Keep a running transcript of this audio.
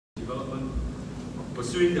development,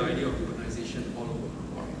 pursuing the idea of urbanization all over.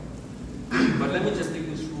 All right. But let me just take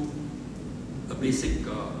you through a basic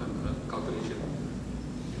calculation.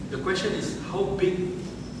 The question is, how big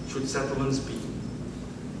should settlements be?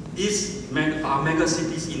 Are mega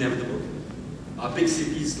cities inevitable? Are big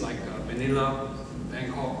cities like Manila,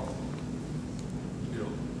 Bangkok,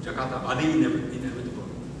 Jakarta, are they inevitable?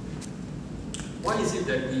 Why is it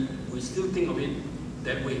that we still think of it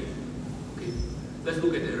that way? Okay, let's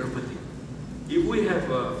look at the arithmetic. If we have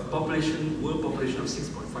a population, world population of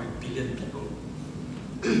 6.5 billion people,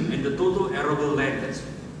 and the total arable land, that's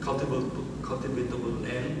cultivatable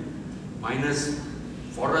land, minus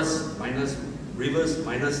forests, minus rivers,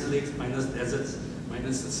 minus lakes, minus deserts,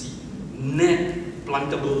 minus the sea, net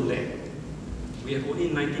plantable land. We have only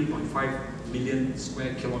 19.5 million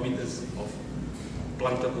square kilometers of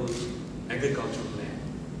plantable agricultural land.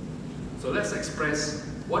 So let's express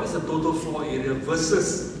what is the total floor area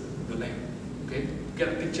versus the land. Okay, get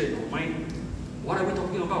a picture in your mind. What are we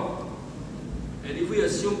talking about? And if we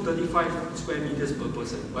assume 35 square meters per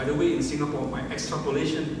person, by the way, in Singapore, my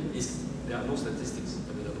extrapolation is, there are no statistics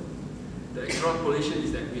available. The extrapolation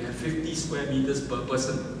is that we have 50 square meters per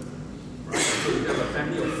person. Right? So if you have a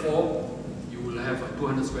family of 4, you will have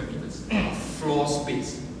 200 square meters of floor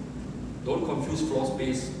space. Don't confuse floor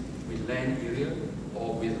space with land area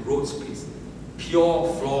or with road space.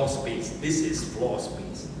 Pure floor space. This is floor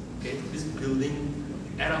space. Okay? This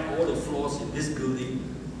building, add up all the floors in this building,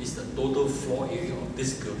 is the total floor area of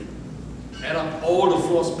this building. Add up all the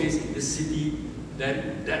floor space in this city,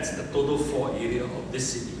 then that's the total floor area of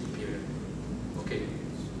this city, period. Okay?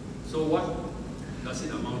 So what does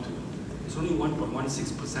it amount to? It's only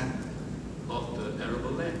 1.16% of the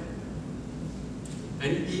arable land.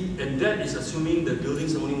 And that is assuming the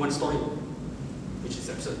buildings are only 1 story, which is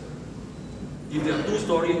absurd. If they are 2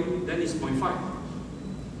 story, then it's 0.5.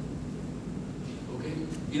 Okay?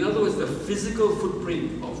 In other words, the physical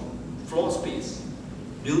footprint of floor space,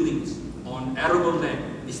 buildings on arable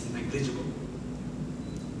land is negligible.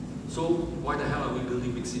 So why the hell are we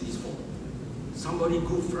building big cities for? Somebody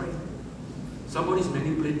goofed, right? Somebody's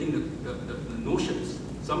manipulating the notions.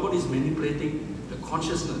 Somebody's manipulating the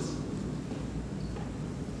consciousness.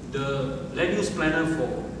 The land use planner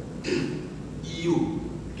for EU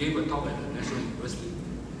gave a talk at the National University.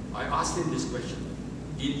 I asked him this question.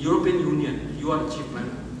 In European Union, you are the chief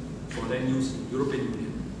planner for land use in European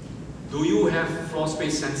Union. Do you have floor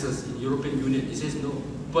space census in European Union? He says no.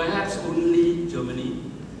 Perhaps only Germany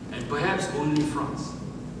and perhaps only France.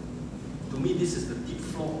 To me, this is the deep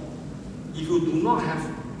flaw. If you do not have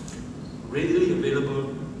readily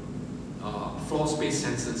available floor space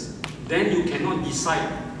census, then you cannot decide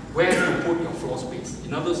where to put your floor space.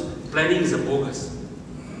 In other words, planning is a bogus.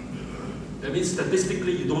 That means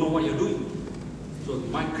statistically you don't know what you're doing. So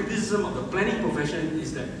my criticism of the planning profession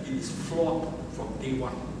is that it is flawed from day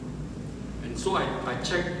one. And so I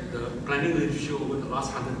checked the planning literature over the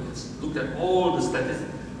last 100 years, looked at all the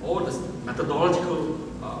statistics, all the methodological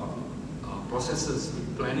processes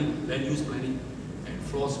in planning, land use planning, and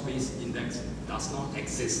floor space index does not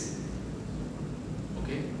exist.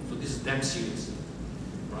 Okay, so this is damn serious,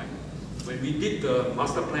 right? When we did the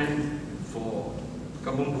master plan for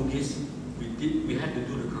Kampong Bugis, we had to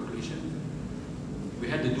do the calculation. We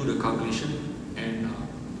had to do the calculation, and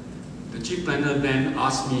the chief planner then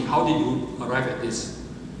asked me, how did you arrive at this?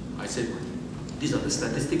 I said, these are the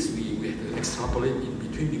statistics we had to extrapolate in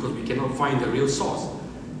between because we cannot find the real source.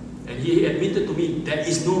 And he admitted to me, there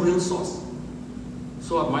is no real source.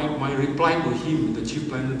 So my reply to him, the chief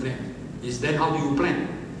planner then, is then how do you plan?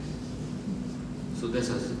 So there's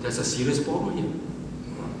a serious problem here.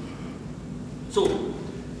 So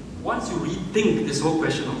once you rethink this whole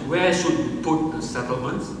question of where should you put the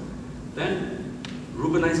settlements, then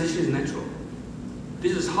urbanization is natural.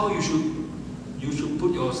 This is how you should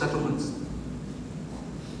put your settlements.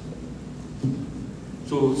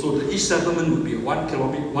 So each settlement would be a 1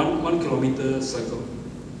 kilometer circle,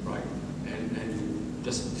 right? And you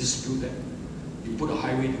just distribute that. You put a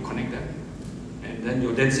highway to connect them, and then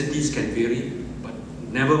your densities can vary, but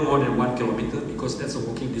never more than 1 kilometer because that's a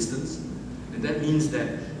walking distance, and that means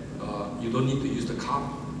that you don't need to use the car.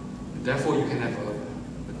 And therefore, you can have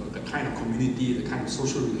the kind of community, the kind of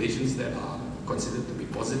social relations that are considered to be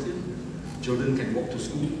positive. Children can walk to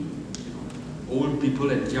school. Old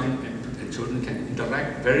people and young and children can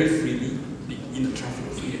interact very freely in a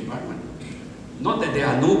traffic-free environment. Not that there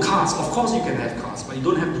are no cars. Of course, you can have cars, but you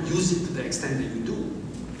don't have to use it to the extent that you do.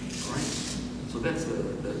 All right? So that's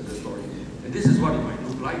the story. And this is what it might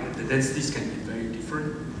look like. The densities can be very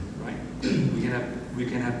different, right? We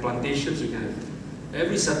can have plantations. We can have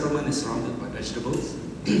every settlement is surrounded by vegetables.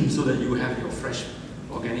 so that you have your fresh,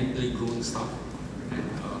 organically grown stuff.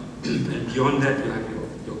 And beyond that, you have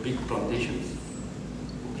your big plantations.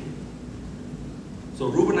 Okay.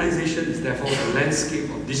 So urbanization is therefore the landscape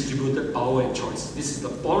of distributed power and choice. This is the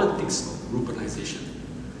politics of urbanization,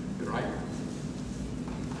 right?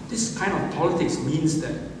 This kind of politics means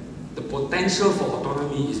that the potential for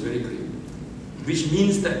autonomy is very great, which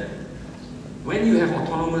means that when you have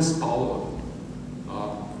autonomous power,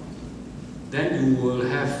 then you will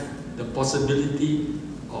have the possibility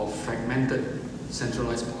of fragmented,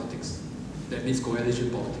 centralized politics. That means coalition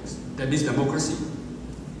politics. That means democracy.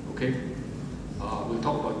 Okay? We'll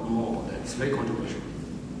talk about more about that. It's very controversial.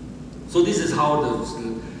 So this is how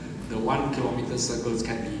the 1 kilometer circles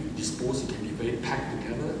can be disposed. It can be very packed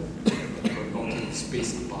together, but not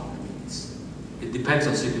spaced apart. I mean, it depends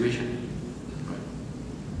on situation,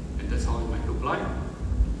 right? And that's how it might look like.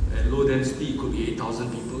 At low density, it could be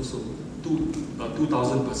 8,000 people, so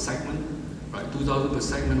 2,000 per segment, right? 2,000 per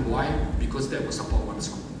segment. Why? Because that will support one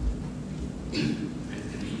school,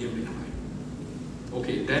 and medium and high.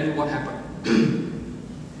 Okay, then what happened?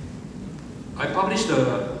 I published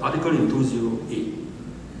the article in 2008.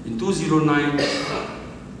 In 2009,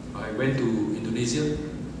 I went to Indonesia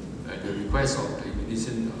at the request of the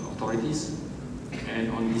Indonesian authorities,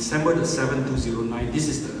 and on December the 7th, 2009, this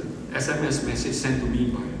is the SMS message sent to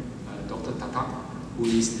me by Dr. Tatak, who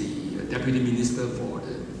is the Deputy Minister for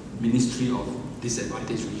the Ministry of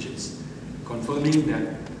Disadvantaged Regions, confirming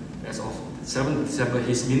that as of 7th December,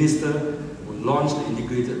 his minister will launch the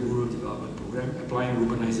Integrated Rural Development Program, applying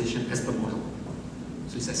urbanization as the model.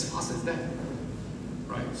 So it's as fast as that,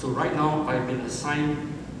 right? So right now, I've been assigned,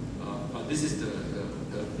 this is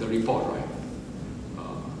the report, right?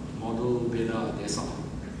 Model Beda Desa,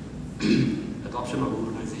 adoption of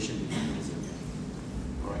urbanization in Indonesia.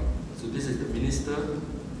 All right, so this is the minister.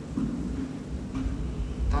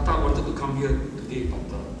 Tata wanted to come here today, but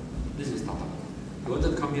this is Tata. He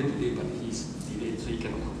wanted to come here today, but he's delayed, so he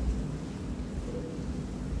cannot come.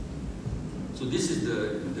 So this is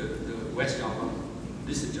the West Java.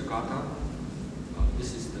 This is Jakarta.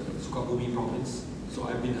 This is the Sukabumi province. So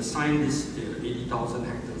I've been assigned this 80,000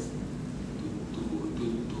 hectares to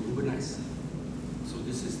urbanize. So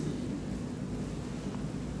this is the.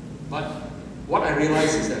 But what I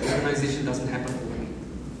realize is that urbanization doesn't happen overnight.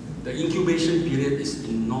 The incubation period is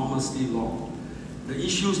enormously long. The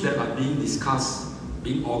issues that are being discussed,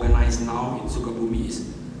 being organized now in Sukabumi is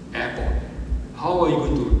airport. How are you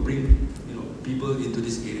going to bring people into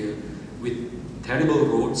this area with terrible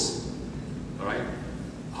roads, all right?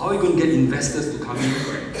 How are you going to get investors to come in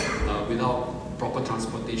without proper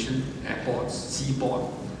transportation, airports,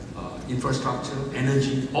 seaport, infrastructure,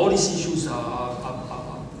 energy? All these issues are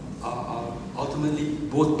ultimately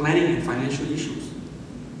both planning and financial issues.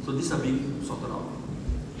 So these are being sorted out.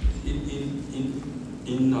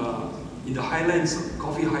 In the highlands,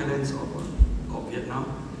 coffee highlands of Vietnam,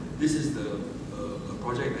 this is the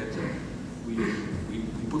project that we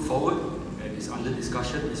put forward and is under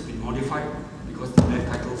discussion. It's been modified because the land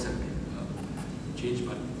titles have been changed,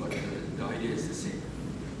 but the idea is the same.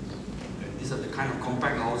 And these are the kind of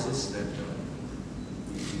compact houses that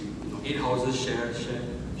 8 houses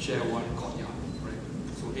share one courtyard, right?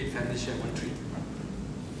 So 8 families share one tree,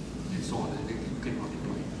 and so on. And you can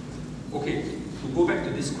multiply. Okay, to go back to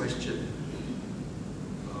this question,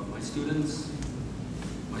 my student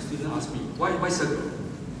asked me, why circle?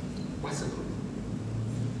 Why circle?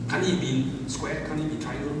 Can't it be square? Can't it be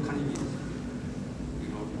triangle? Can't it be,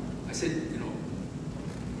 I said,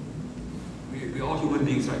 we're all human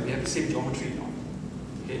beings, right? We have the same geometry,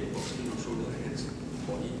 head, shoulder, hands,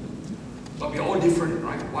 body. But we're all different,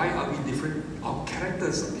 right? Why are we different? Our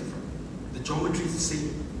characters are different. The geometry is the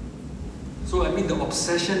same. So I mean, the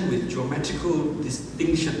obsession with geometrical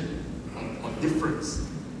distinction or difference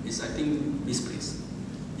is, I think, misplaced.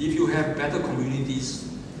 If you have better communities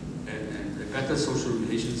and better social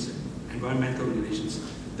relations, environmental relations,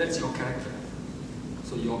 that's your character.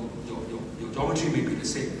 So your geometry may be the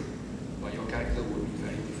same, but your character will be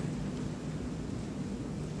very different.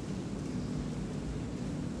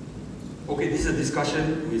 Okay, this is a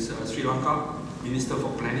discussion with Sri Lanka Minister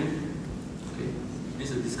for Planning. Okay,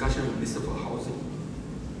 this is a discussion with Minister for Housing,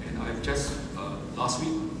 and I've just last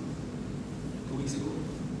week, 2 weeks ago,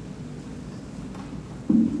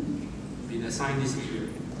 been assigned this area.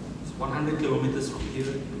 It's 100 kilometers from here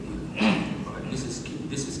to here. Right, this is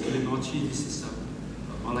Kilinochi. This is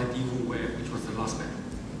Malativu, which was the last battle.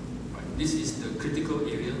 Right, this is the critical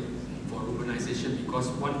area for urbanization because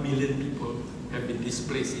 1 million people have been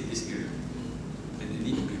displaced in this area, and they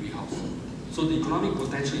need to be rehoused. So the economic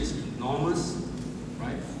potential is enormous,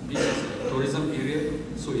 right? This is a tourism area,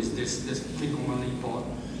 there's King O'Malley Port,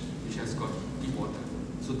 which has got deep water.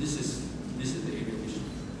 So this is the area which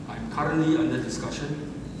I'm currently under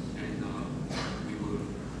discussion, and we will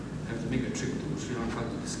have to make a trip to Sri Lanka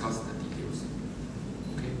to discuss the details.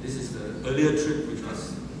 Okay, this is the earlier trip, which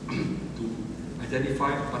was to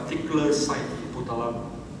identify a particular site in Puttalam.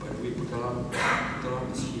 By the way, Puttalam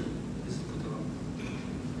is here. This is Puttalam,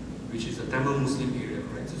 which is a Tamil Muslim area,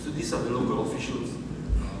 right? So these are the local officials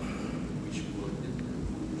which went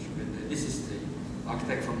there. This is the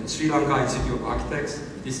architect from the Sri Lanka Institute of Architects.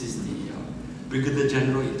 This is the Brigadier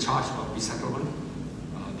General in charge of resettlement.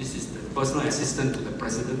 This is the personal assistant to the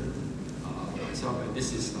president, myself, and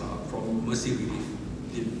this is from Mercy Relief,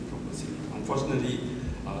 Din from Mercy Relief. Unfortunately,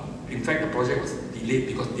 in fact, the project was delayed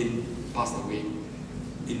because Din passed away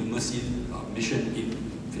in the Mercy mission in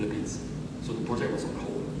Philippines. So the project was on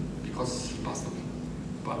hold because he passed away.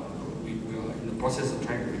 But we are in the process of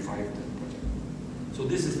trying to revive the project. So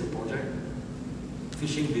this is the project,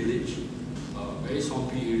 fishing village, very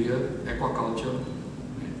swampy area, aquaculture,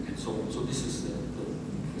 and so on. So this is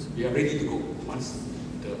we are ready to go once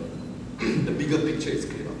the bigger picture is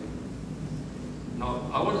cleared up.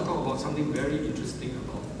 Now, I want to talk about something very interesting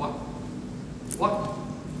about what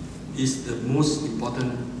is the most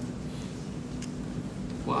important.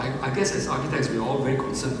 Well, I guess as architects, we're all very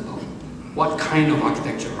concerned about what kind of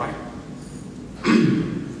architecture, right?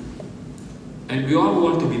 And we all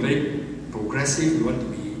want to be very progressive, we want to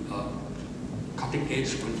be cutting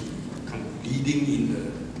edge, we want to be kind of leading in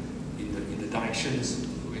the directions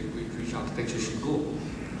which architecture should go.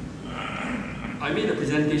 I made a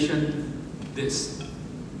presentation to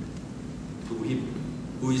him,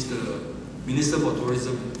 who is the Minister for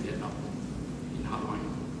Tourism in Vietnam, in Hanoi.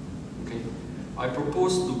 Okay, I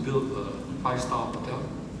proposed to build a 5-star hotel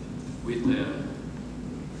with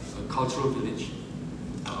a cultural village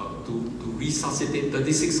to resuscitate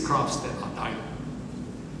 36 crafts that are dying.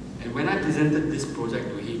 And when I presented this project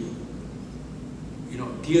to him,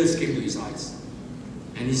 tears came to his eyes.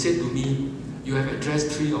 And he said to me, you have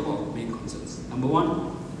addressed 3 of our main concerns. Number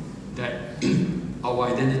 1, that our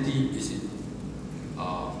identity is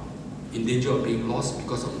in danger of being lost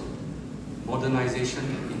because of modernization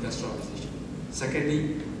and industrialization.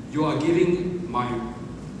 Secondly, you are giving my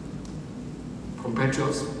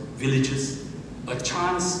compatriots, villages, a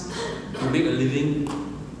chance to make a living,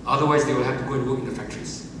 otherwise they will have to go and work in the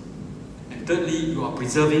factories. And thirdly, you are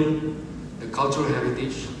preserving the cultural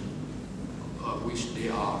heritage, which they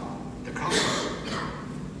are the craftsmen.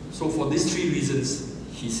 So for these 3 reasons,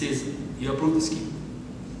 he says, he approved the scheme.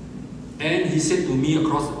 And he said to me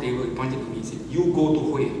across the table, he pointed to me, he said, you go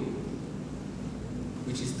to Hue,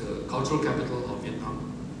 which is the cultural capital of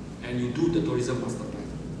Vietnam, and you do the tourism master plan.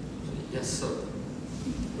 I said, yes, sir.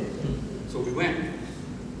 So we went.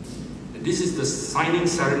 And this is the signing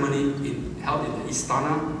ceremony held in the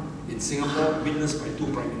Istana in Singapore, witnessed by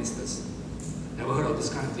 2 prime ministers. Never heard of this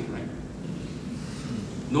kind of thing, right?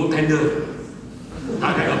 No tender.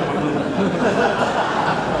 Direct appointment.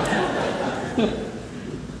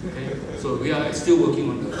 Okay, so we are still working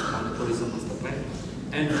on the tourism master plan.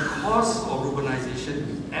 And because of urbanization,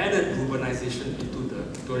 we added urbanization into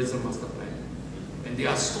the tourism master plan. And they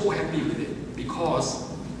are so happy with it because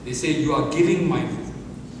they say you are giving my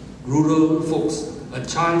rural folks a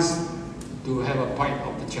chance to have a bite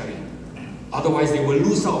of the cherry. Otherwise, they will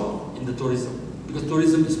lose out in the tourism because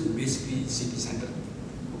tourism is basically city center.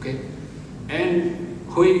 Okay, and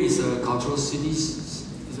Hue is a cultural city.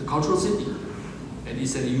 It's a cultural city, and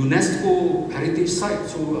it's a UNESCO heritage site.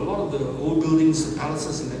 So a lot of the old buildings,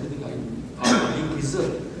 palaces, and everything are being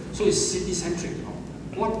preserved. So it's city centric.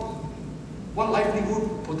 What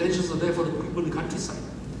livelihood potentials are there for the people in the countryside?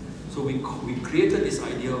 So we created this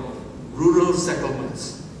idea of rural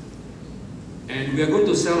settlements, and we are going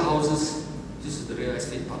to sell houses. This is the real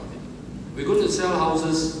estate part of it. We're going to sell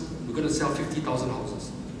houses. We're going to sell 50,000 houses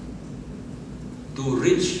to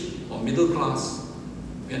rich or middle class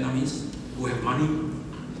Vietnamese who have money,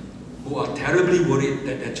 who are terribly worried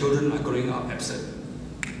that their children are growing up absent,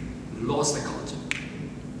 lost their culture.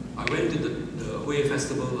 I went to the Hue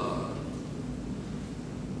Festival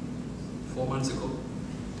 4 months ago,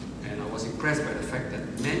 and I was impressed by the fact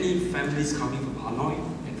that many families coming from Hanoi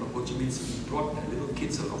and from Ho Chi Minh City brought their little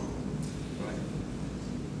kids along, right?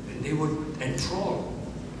 And they were enthralled.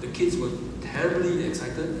 The kids were terribly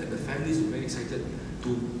excited, and the families were very excited to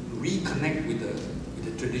reconnect with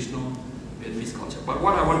the traditional Vietnamese culture. But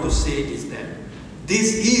what I want to say is that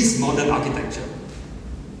this is modern architecture.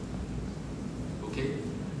 Okay?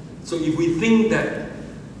 So if we think that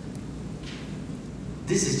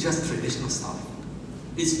this is just traditional stuff,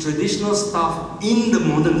 it's traditional stuff in the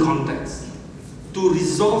modern context. to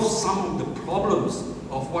resolve some of the problems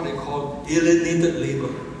of what they call alienated labor.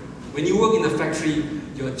 When you work in a factory,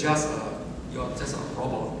 you're just a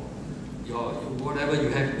robot. Whatever you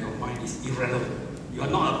have in your mind is irrelevant. You are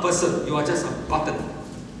not a person, you are just a button.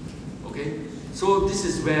 Okay? So this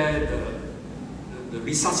is where the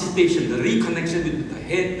resuscitation, the reconnection with the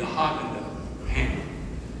head, the heart, and the hand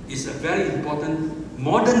is a very important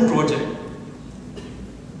modern project.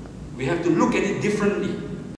 We have to look at it differently.